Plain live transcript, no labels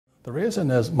The reason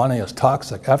is money is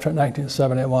toxic. After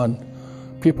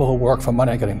 1971, people who work for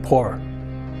money are getting poorer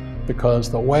because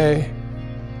the way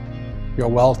your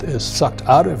wealth is sucked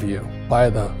out of you by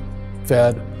the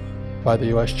Fed, by the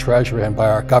US Treasury, and by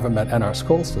our government and our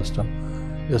school system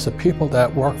is the people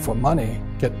that work for money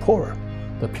get poorer.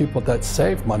 The people that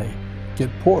save money get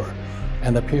poorer.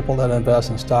 And the people that invest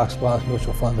in stocks, bonds,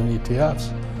 mutual funds, and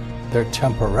ETFs, they're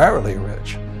temporarily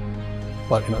rich.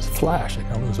 But in a flash, they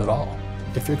can lose it all.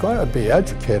 If you're going to be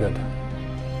educated,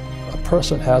 a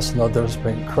person has to know there's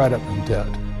between credit and debt.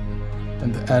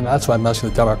 And that's why I'm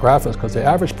mentioning the demographics, because the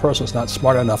average person is not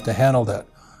smart enough to handle that.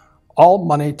 All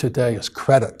money today is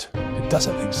credit. It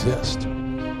doesn't exist.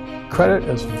 Credit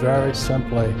is very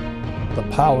simply the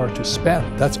power to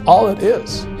spend. That's all it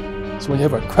is. So when you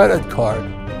have a credit card,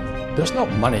 there's no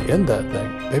money in that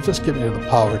thing. They've just given you the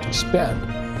power to spend.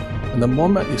 And the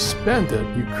moment you spend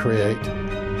it, you create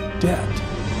debt.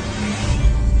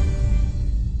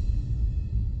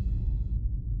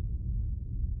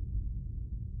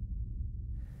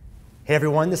 Hey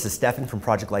everyone, this is Stefan from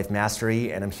Project Life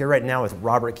Mastery, and I'm here right now with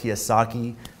Robert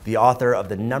Kiyosaki, the author of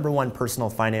the #1 personal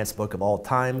finance book of all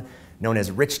time, known as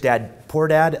Rich Dad, Poor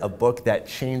Dad, a book that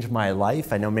changed my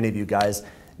life. I know many of you guys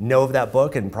know of that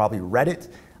book and probably read it.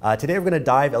 Today we're going to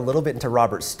dive a little bit into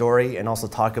Robert's story and also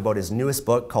talk about his newest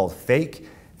book called Fake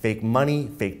Money,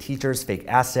 Fake Teachers, Fake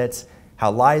Assets,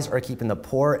 How Lies Are Keeping the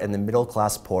Poor and the Middle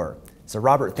Class Poor. So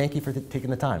Robert, thank you for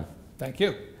taking the time. Thank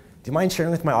you. Do you mind sharing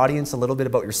with my audience a little bit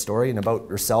about your story and about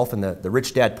yourself and the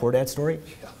Rich Dad, Poor Dad story?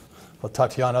 Yeah. Well,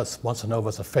 Tatiana wants to know if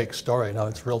it's a fake story. No,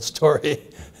 it's a real story.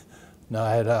 No,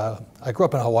 I grew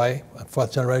up in Hawaii. I'm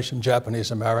fourth generation Japanese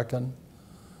American.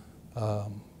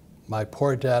 My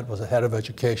poor dad was the head of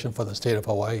education for the state of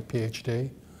Hawaii, PhD,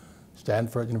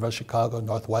 Stanford, University of Chicago,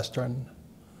 Northwestern.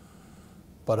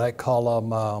 But I call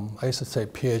him, I used to say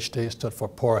PhD stood for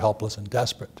poor, helpless, and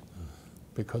desperate,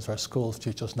 because our schools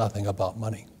teach us nothing about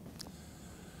money.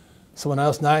 So when I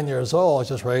was 9 years old, I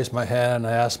just raised my hand and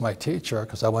I asked my teacher,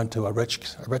 because I went to a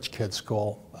rich kid's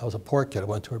school. I was a poor kid, I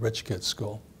went to a rich kid's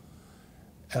school.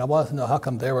 And I wanted to know how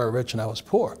come they were rich and I was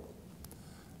poor.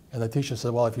 And the teacher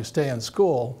said, well, if you stay in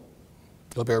school,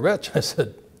 you'll be rich. I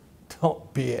said,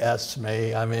 don't BS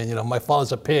me. I mean, you know, my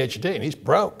father's a PhD and he's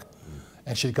broke.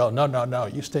 And she'd go, no, no, no,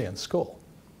 you stay in school.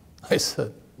 I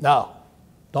said, no,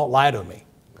 don't lie to me.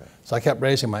 Okay. So I kept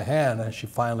raising my hand and she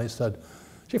finally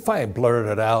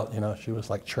blurted it out. You know, she was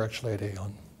like church lady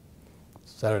on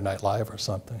Saturday Night Live or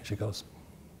something. She goes,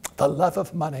 the love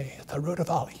of money is the root of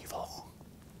all evil.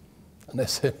 And they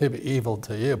say, maybe evil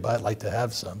to you, but I'd like to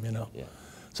have some, you know. Yeah.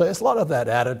 So it's a lot of that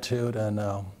attitude. And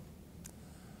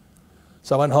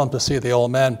so I went home to see the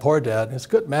old man, poor dad. He's a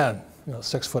good man, you know,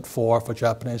 6'4" for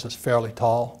Japanese, is fairly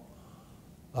tall.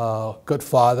 Good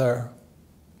father,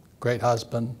 great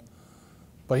husband,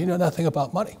 but he knew nothing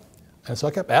about money. And so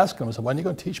I kept asking him, I said, when are you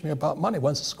going to teach me about money?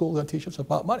 When's the school going to teach us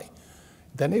about money?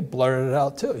 Then he blurted it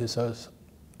out too. He says,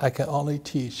 I can only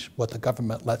teach what the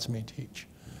government lets me teach.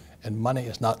 And money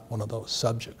is not one of those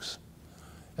subjects.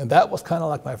 And that was kind of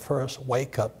like my first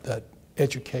wake up that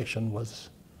education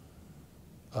was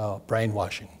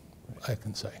brainwashing, I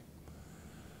can say.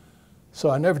 So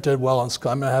I never did well in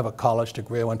school. I mean, I have a college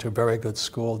degree. I went to a very good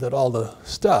school, did all the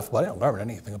stuff, but I didn't learn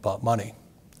anything about money.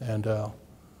 And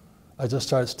I just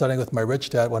started studying with my rich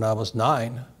dad when I was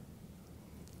 9.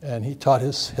 And he taught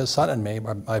his son and me,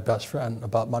 my best friend,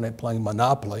 about money, playing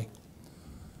Monopoly.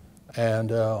 And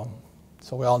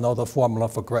so we all know the formula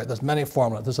for great. There's many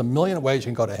formulas. There's a million ways you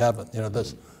can go to heaven. You know,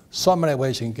 there's so many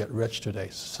ways you can get rich today,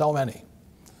 so many.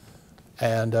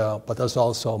 And but there's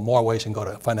also more ways you can go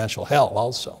to financial hell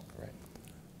also.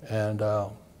 Right. And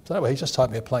so anyway, he just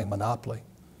taught me playing Monopoly.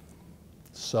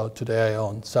 So today I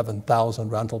own 7,000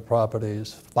 rental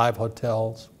properties, 5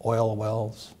 hotels, oil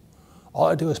wells. All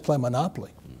I do is play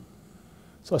Monopoly.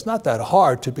 So it's not that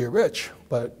hard to be rich,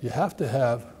 but you have to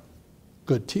have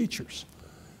good teachers.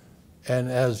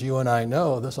 And as you and I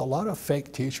know, there's a lot of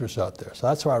fake teachers out there. So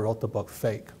that's why I wrote the book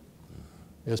Fake,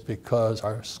 is because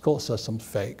our school system's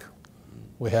fake.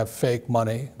 We have fake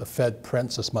money. The Fed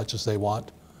prints as much as they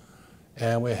want.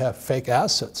 And we have fake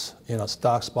assets, you know,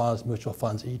 stocks, bonds, mutual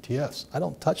funds, ETFs. I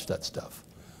don't touch that stuff.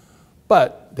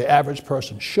 But the average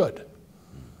person should.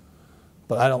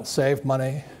 But I don't save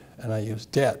money, and I use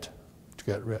debt to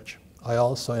get rich. I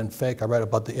also, in Fake, I read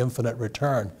about the infinite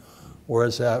return,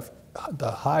 whereas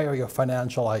the higher your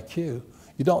financial IQ,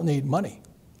 you don't need money.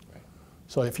 Right.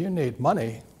 So if you need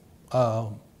money,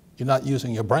 you're not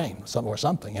using your brain or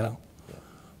something, you know, yeah.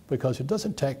 Because it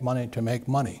doesn't take money to make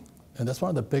money. And that's one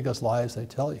of the biggest lies they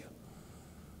tell you.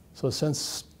 So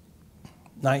since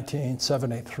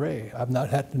 1973. I've not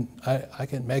had to, I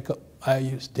can make up, I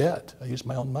use debt. I use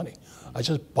my own money. I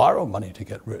just borrow money to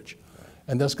get rich.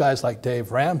 And this guy's like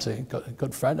Dave Ramsey, a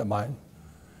good friend of mine,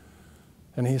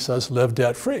 and he says, live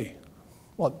debt free.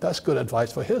 Well, that's good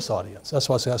advice for his audience. That's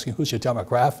why I was asking, who's your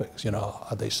demographics? You know,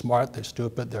 are they smart, they're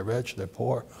stupid, they're rich, they're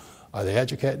poor? Are they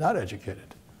educated, not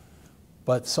educated?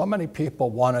 But so many people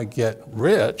want to get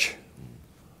rich,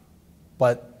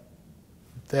 but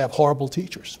they have horrible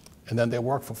teachers. And then they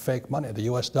work for fake money. The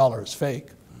US dollar is fake.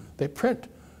 They print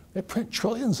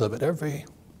trillions of it every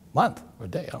month or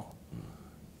day. You know?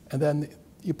 And then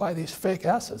you buy these fake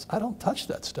assets. I don't touch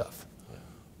that stuff.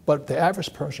 But the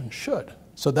average person should.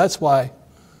 So that's why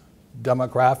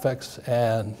demographics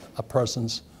and a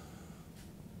person's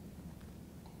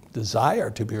desire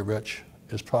to be rich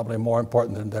is probably more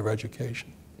important than their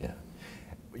education. Yeah.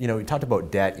 You know, we talked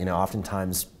about debt. You know,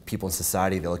 oftentimes people in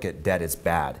society, they look at debt as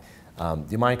bad. Do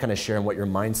you mind kind of sharing what your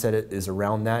mindset is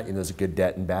around that? You know, there's good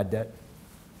debt and bad debt?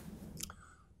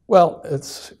 Well,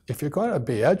 if you're going to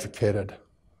be educated,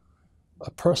 a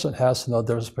person has to know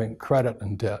there's been credit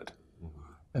and debt.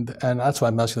 And that's why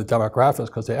I'm mentioning the demographics,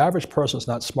 because the average person is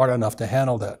not smart enough to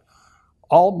handle that.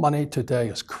 All money today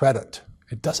is credit.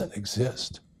 It doesn't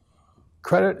exist.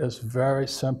 Credit is very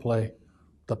simply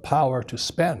the power to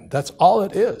spend. That's all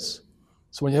it is.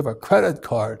 So when you have a credit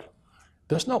card,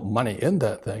 there's no money in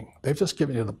that thing. They've just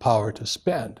given you the power to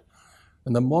spend.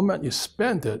 And the moment you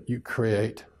spend it, you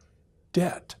create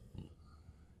debt.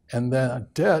 And then a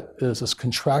debt is this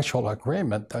contractual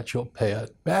agreement that you'll pay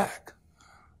it back.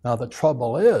 Now the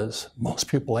trouble is, most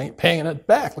people ain't paying it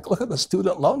back. Look at the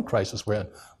student loan crisis we're in,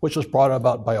 which was brought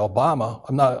about by Obama.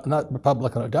 I'm not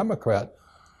Republican or Democrat,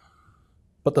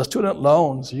 but the student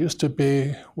loans used to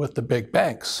be with the big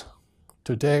banks.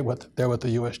 Today, they're with the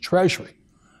US Treasury.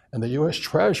 And the US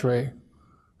Treasury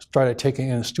started taking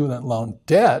in student loan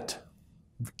debt,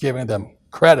 giving them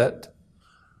credit,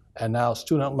 and now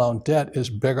student loan debt is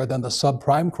bigger than the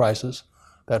subprime crisis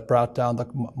that brought down the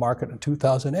market in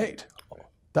 2008.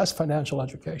 That's financial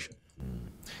education.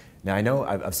 Now I know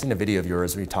I've seen a video of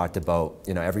yours where you talked about,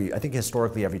 you know, I think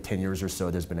historically every 10 years or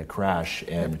so there's been a crash,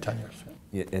 and every 10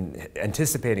 years. And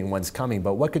anticipating one's coming,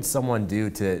 but what could someone do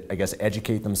to, I guess,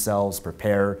 educate themselves,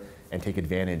 prepare, and take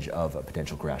advantage of a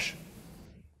potential crash?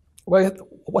 Well,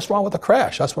 what's wrong with a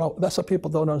crash? That's what people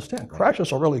don't understand.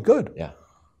 Crashes are really good. Yeah.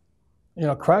 You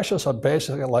know, crashes are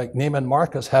basically like Neiman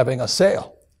Marcus having a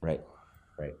sale. Right.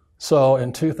 Right. So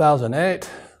in 2008,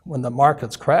 when the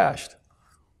markets crashed,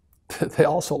 they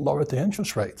also lowered the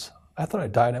interest rates. I thought I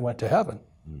died and went to heaven.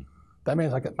 That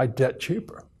means I get my debt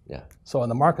cheaper. Yeah. So when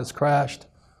the markets crashed,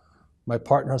 my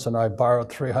partners and I borrowed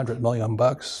 $300 million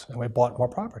and we bought more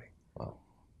property. Wow.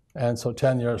 And so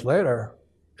 10 years later,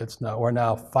 we're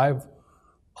now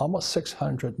almost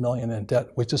 600 million in debt.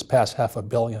 We just passed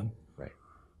 $500 million. Right.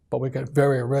 But we get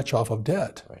very rich off of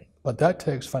debt. Right. But that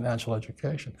takes financial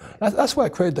education. That's why I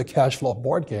created the CASHFLOW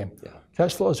board game. Yeah.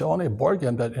 CASHFLOW is the only board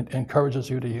game that encourages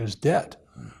you to use debt.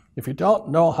 If you don't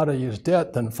know how to use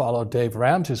debt, then follow Dave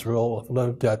Ramsey's rule of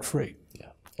live debt free. Yeah.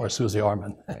 Or Susie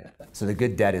Orman. Right. So the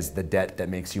good debt is the debt that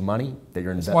makes you money, that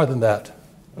you're investing. More than that.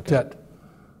 Okay. Debt.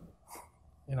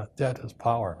 You know, debt is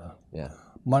power, man. Yeah.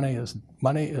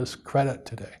 Money is credit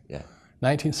today. Yeah.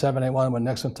 1971, when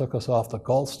Nixon took us off the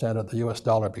gold standard, the US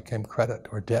dollar became credit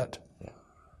or debt. Yeah.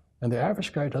 And the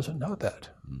average guy doesn't know that.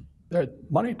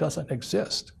 Money doesn't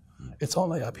exist. It's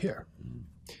only up here.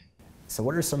 So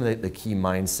what are some of the key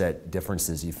mindset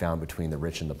differences you found between the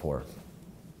rich and the poor?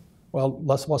 Well,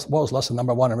 what was lesson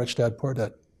number one in Rich Dad, Poor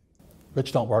Dad?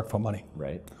 Rich don't work for money.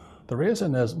 Right. The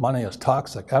reason is money is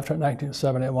toxic. After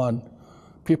 1971,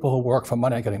 people who work for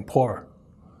money are getting poorer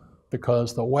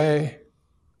because the way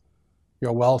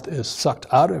your wealth is sucked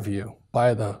out of you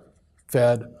by the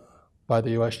Fed, by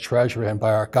the US Treasury, and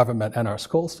by our government and our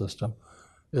school system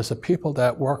is the people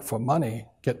that work for money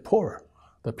get poorer.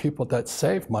 The people that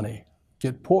save money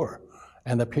get poorer.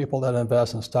 And the people that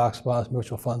invest in stocks, bonds,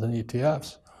 mutual funds, and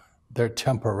ETFs, they're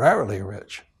temporarily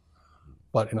rich.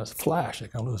 But in a flash, they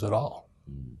can lose it all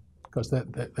because they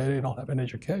don't have any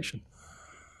education.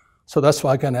 So that's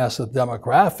why I can ask the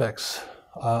demographics.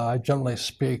 I generally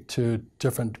speak to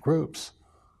different groups,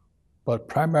 but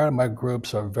primarily my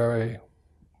groups are very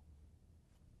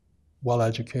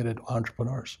well-educated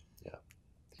entrepreneurs.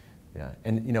 Yeah,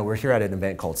 and you know, we're here at an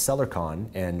event called SellerCon,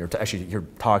 and you're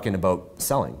talking about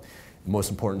selling. The most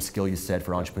important skill you said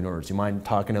for entrepreneurs. Do you mind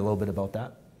talking a little bit about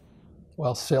that?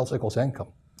 Well, sales equals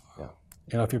income. Yeah.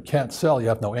 You know, if you can't sell, you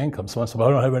have no income. Someone said, well,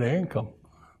 I don't have any income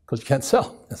because you can't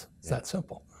sell. It's that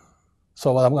simple.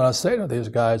 So what I'm going to say to these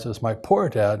guys is my poor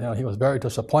dad, you know, he was very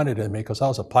disappointed in me because I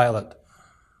was a pilot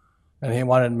And he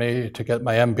wanted me to get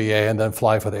my MBA and then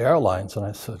fly for the airlines. And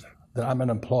I said, then I'm an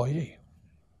employee.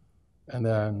 And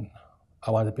then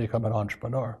I wanted to become an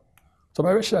entrepreneur. So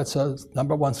my rich dad says,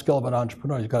 number one skill of an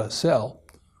entrepreneur, you got to sell.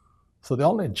 So the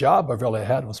only job I really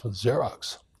had was with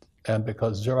Xerox. And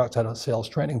because Xerox had a sales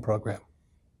training program.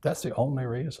 That's the only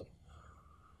reason.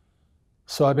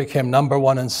 So I became number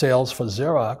one in sales for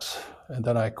Xerox. And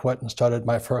then I quit and started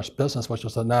my first business, which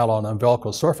was the nylon and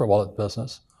Velcro surfer wallet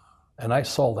business. And I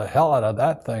sold the hell out of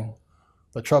that thing.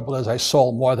 The trouble is I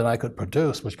sold more than I could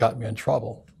produce, which got me in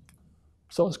trouble.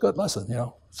 So it's a good lesson, you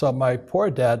know. So my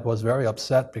poor dad was very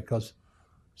upset because,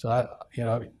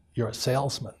 you're a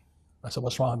salesman. I said,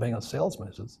 what's wrong with being a salesman?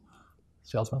 He says,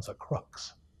 salesmen are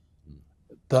crooks.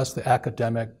 That's the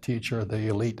academic teacher, the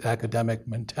elite academic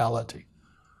mentality.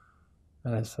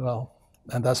 And I said, well,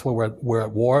 and that's where we're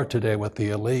at war today with the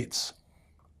elites,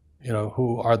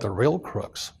 who are the real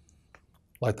crooks,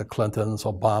 like the Clintons,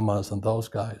 Obamas, and those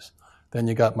guys. Then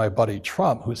you got my buddy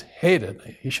Trump, who's hated.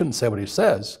 He shouldn't say what he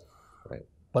says, right.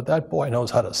 But that boy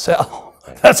knows how to sell.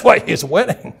 Right. That's why he's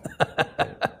winning,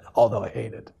 although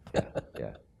hated.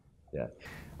 Yeah.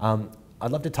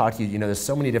 I'd love to talk to you. There's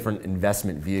so many different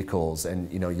investment vehicles,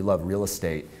 and you love real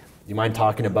estate. You mind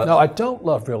talking about? No, I don't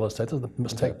love real estate. That's the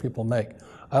mistake people make.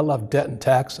 I love debt and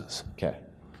taxes. Okay.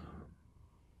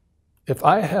 If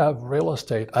I have real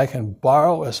estate, I can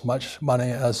borrow as much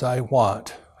money as I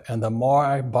want, and the more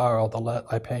I borrow, the less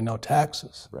I pay no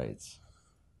taxes. Right.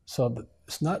 So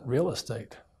it's not real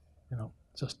estate,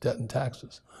 it's just debt and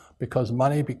taxes, because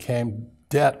money became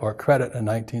debt or credit in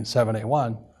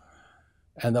 1971,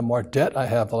 and the more debt I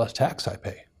have, the less tax I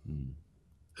pay. Mm.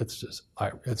 It's just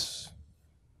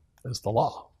it's the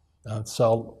law. And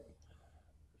so,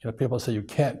 people say you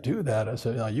can't do that. I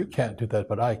say, no, you can't do that,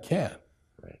 but I can.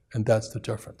 Right. And that's the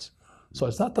difference. So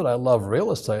it's not that I love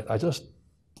real estate. I just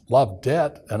love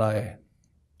debt, and I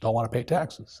don't want to pay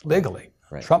taxes legally.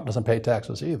 Right. Trump doesn't pay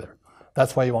taxes either.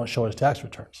 That's why he won't show his tax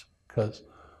returns, because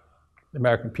the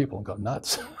American people go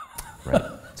nuts. Right.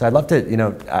 So I'd love to,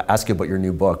 ask you about your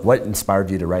new book. What inspired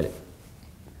you to write it?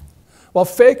 Well,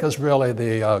 FAKE is really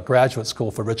the graduate school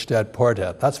for Rich Dad, Poor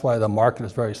Dad. That's why the market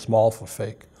is very small for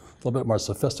FAKE. A little bit more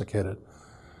sophisticated.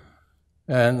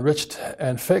 And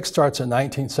FAKE starts in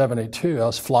 1972. I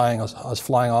was flying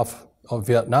off of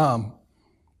Vietnam,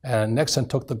 and Nixon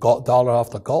took the dollar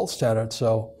off the gold standard.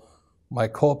 So my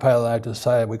co-pilot and I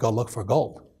decided we'd go look for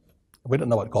gold. We didn't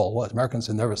know what gold was. Americans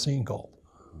had never seen gold.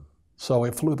 So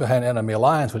we flew behind enemy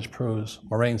lines, which proves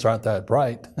Marines aren't that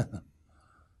bright.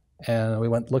 And we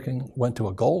went to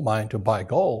a gold mine to buy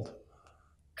gold.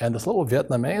 And this little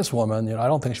Vietnamese woman, I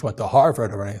don't think she went to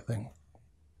Harvard or anything,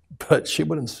 but she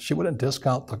wouldn't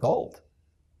discount the gold.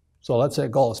 So let's say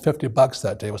gold was $50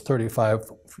 that day. It was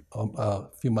 35 a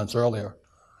few months earlier.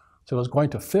 So it was going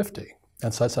to 50.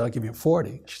 And so I said, I'll give you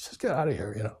 40. She says, get out of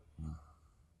here,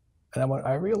 And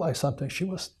I realized something. She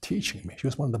was teaching me. She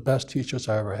was one of the best teachers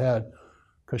I ever had,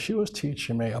 because she was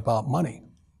teaching me about money.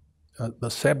 The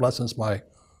same lessons my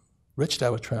rich dad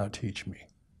was trying to teach me,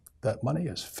 that money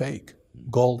is fake,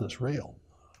 gold is real.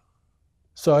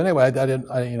 So anyway,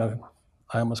 we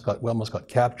almost got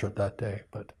captured that day.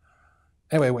 But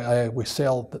anyway,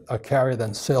 a carrier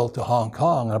then sailed to Hong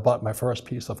Kong, and I bought my first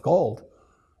piece of gold.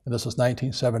 And this was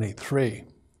 72.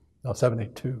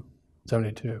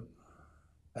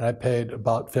 And I paid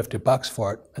about $50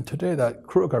 for it. And today that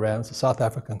Krugerrand, the South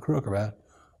African Krugerrand,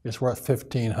 is worth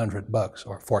 $1,500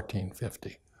 or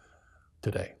 $1,450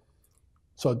 today.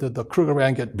 So did the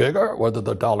Krugerrand get bigger, or did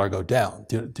the dollar go down?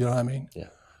 Do you know what I mean? Yeah.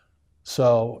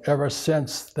 So ever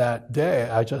since that day,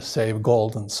 I just saved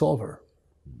gold and silver.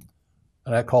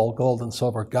 And I call gold and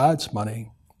silver God's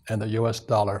money and the US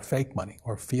dollar fake money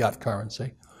or fiat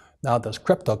currency. Now there's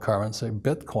cryptocurrency,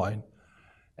 Bitcoin,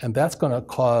 and that's going to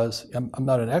cause, I'm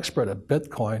not an expert at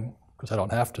Bitcoin, because I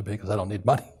don't have to be, because I don't need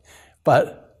money,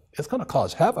 but it's going to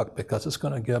cause havoc, because it's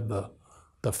going to give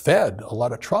the Fed a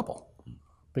lot of trouble,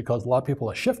 because a lot of people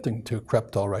are shifting to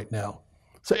crypto right now.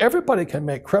 So everybody can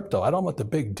make crypto. I don't know what the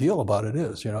big deal about it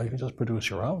is. You can just produce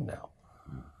your own now.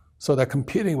 So they're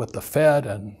competing with the Fed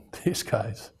and these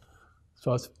guys.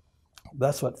 So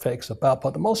that's what FAKE's about.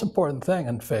 But the most important thing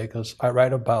in FAKE is I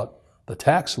write about the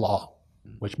tax law,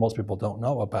 which most people don't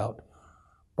know about.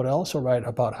 But I also write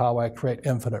about how I create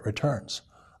infinite returns.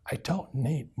 I don't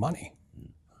need money.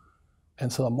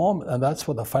 And so and that's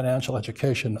what the financial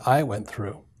education I went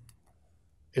through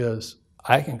is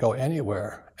I can go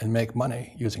anywhere and make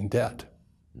money using debt.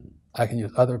 I can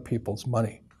use other people's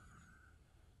money.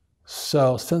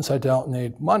 So since I don't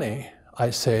need money, I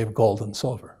save gold and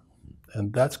silver.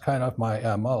 And that's kind of my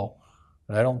MO.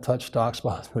 And I don't touch stocks,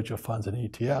 bonds, mutual funds, and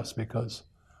ETFs, because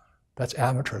That's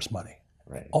amateurs' money.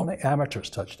 Right. Only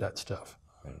amateurs touch that stuff.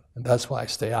 Right. And that's why I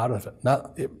stay out of it.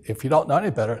 Not, if you don't know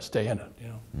any better, stay in it. You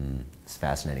know? It's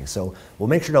fascinating. So we'll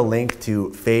make sure to link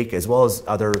to Fake as well as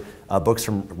other books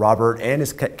from Robert and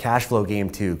his cash flow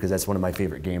game too, because that's one of my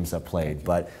favorite games I've played.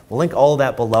 But we'll link all of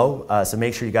that below. So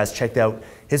make sure you guys check out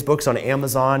his books on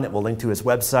Amazon. We'll link to his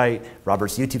website,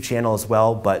 Robert's YouTube channel as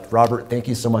well. But Robert, thank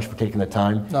you so much for taking the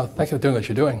time. No, thank you for doing what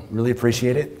you're doing. Really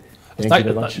appreciate it. It's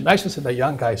nice to see the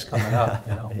young guys coming up.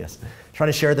 You know? Yes, trying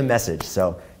to share the message.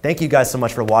 So thank you guys so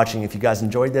much for watching. If you guys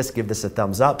enjoyed this, give this a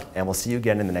thumbs up, and we'll see you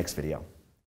again in the next video.